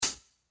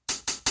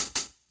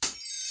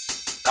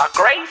Está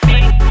crazy.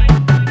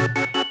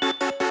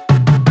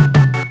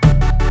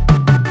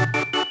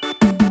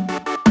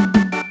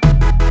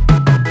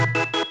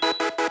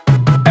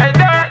 El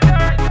Derk,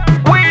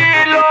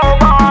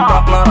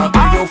 Está clara que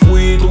yo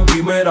fui tu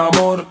primer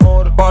amor.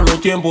 Pa'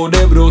 los tiempos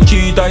de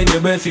brochita y de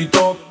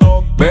besito.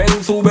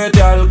 Ven,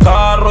 súbete al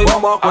carro y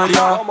vamos a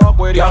cueriar.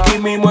 Y aquí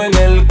mismo en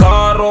el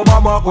carro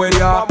vamos a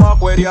cueriar.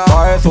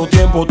 Pa' esos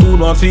tiempos tú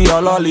no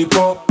hacías la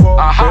lollipop.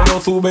 Pero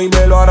sube y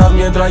me lo harás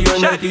mientras yo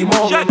en el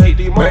timón.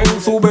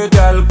 Ven, súbete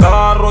al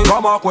carro y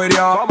vamos a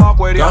cueriar.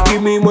 Y aquí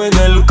mismo en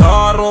el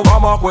carro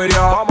vamos a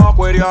cueriar.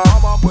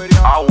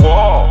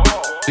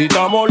 Si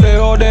estamos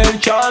lejos del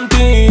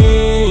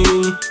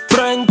chantín,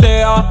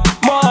 frente a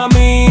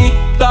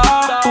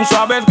mamita, tú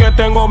sabes que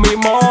tengo mi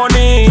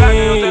money.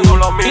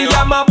 Y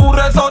ya me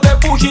aburre eso de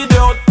push de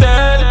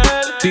hotel.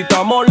 Si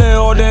estamos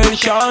lejos del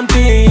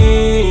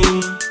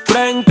chantín,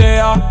 frente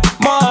a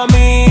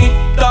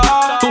mamita,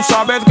 tú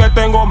sabes que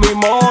tengo mi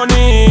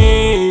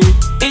money.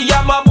 Y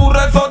ya me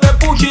aburre eso de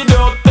push de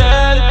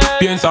hotel.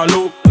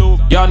 Piénsalo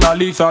y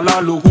analiza la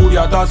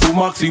lujuria hasta su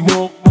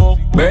máximo.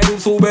 Ven,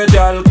 súbete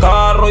al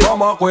carro y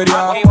vamos a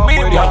cueriar.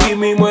 Y aquí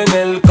mismo en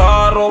el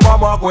carro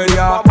vamos a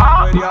cueriar.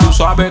 Tú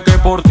sabes que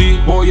por ti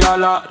voy a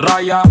la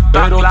raya,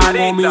 pero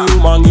tengo mi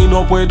human y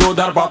no puedo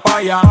dar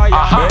papaya.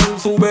 Ven,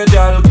 súbete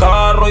al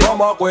carro y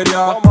vamos a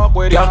cueriar.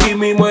 Y aquí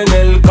mismo en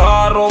el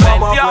carro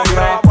vamos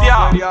a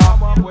cueriar.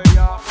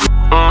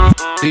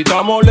 Si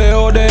estamos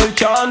lejos del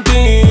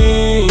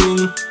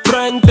chantín,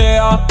 frente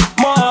a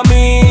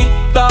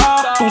mamita,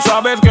 tú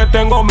sabes que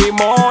tengo mi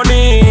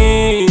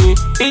money.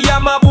 Y ya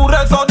me aburre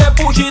eso de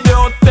push de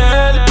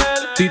hotel.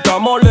 Si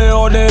estamos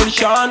lejos del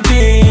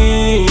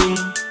chantín,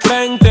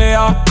 frente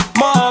a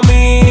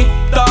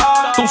mamita,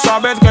 tú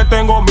sabes que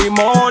tengo mi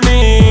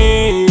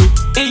money.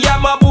 Y ya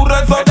me aburre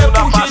eso de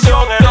push de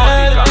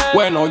hotel.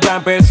 Bueno, ya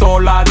empezó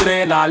la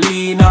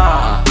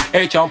adrenalina.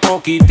 Echa un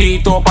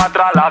poquitito pa'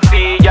 atrás la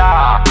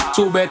silla.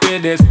 Súbete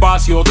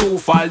despacio tu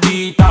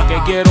faldita,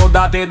 que quiero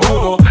darte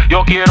duro.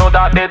 Yo quiero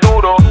darte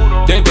duro.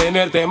 De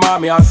tenerte,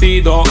 mami, ha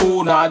sido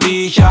una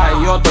dicha.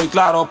 Y yo estoy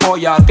claro,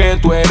 polla, que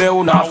tú eres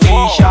una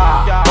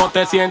ficha. No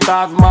te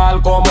sientas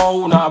mal como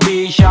una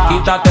bicha.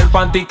 Quítate el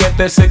panty que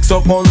te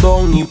sexo con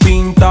don y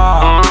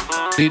pinta.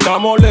 Si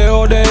estamos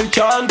lejos del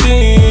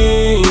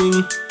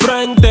chantín,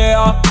 frente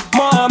a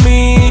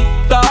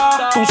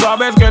mamita, tú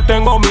sabes que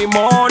tengo mi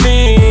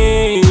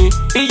money.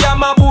 Y ya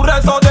me aburre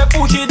eso de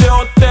push de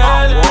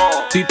hotel.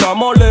 Si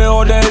estamos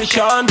lejos del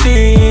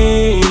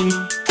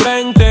chantín,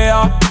 frente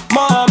a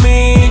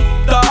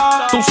mamita,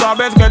 tú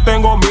sabes que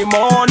tengo mi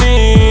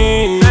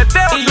money.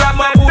 Y ya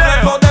me aburre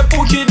eso de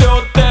push de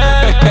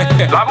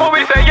hotel. La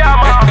movie se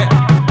llama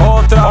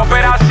Otra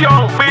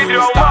Operación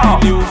Video Wow.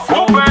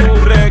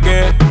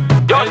 Reggae.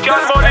 Yo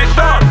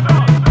Monestón.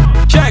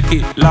 Check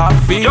it, la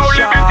ficha. Yo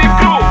Liberty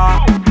Blue.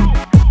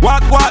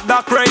 What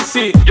that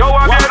crazy. Yo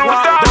Javier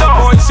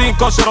Hurtado. Boy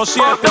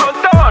 507.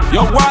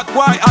 Yo what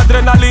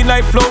adrenalina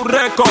y flow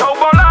record. Yo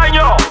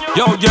Bolaño.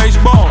 Yo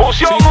James Bond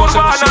Fusión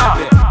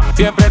 507.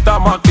 Siempre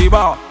estamos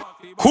activados.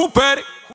 Cooper.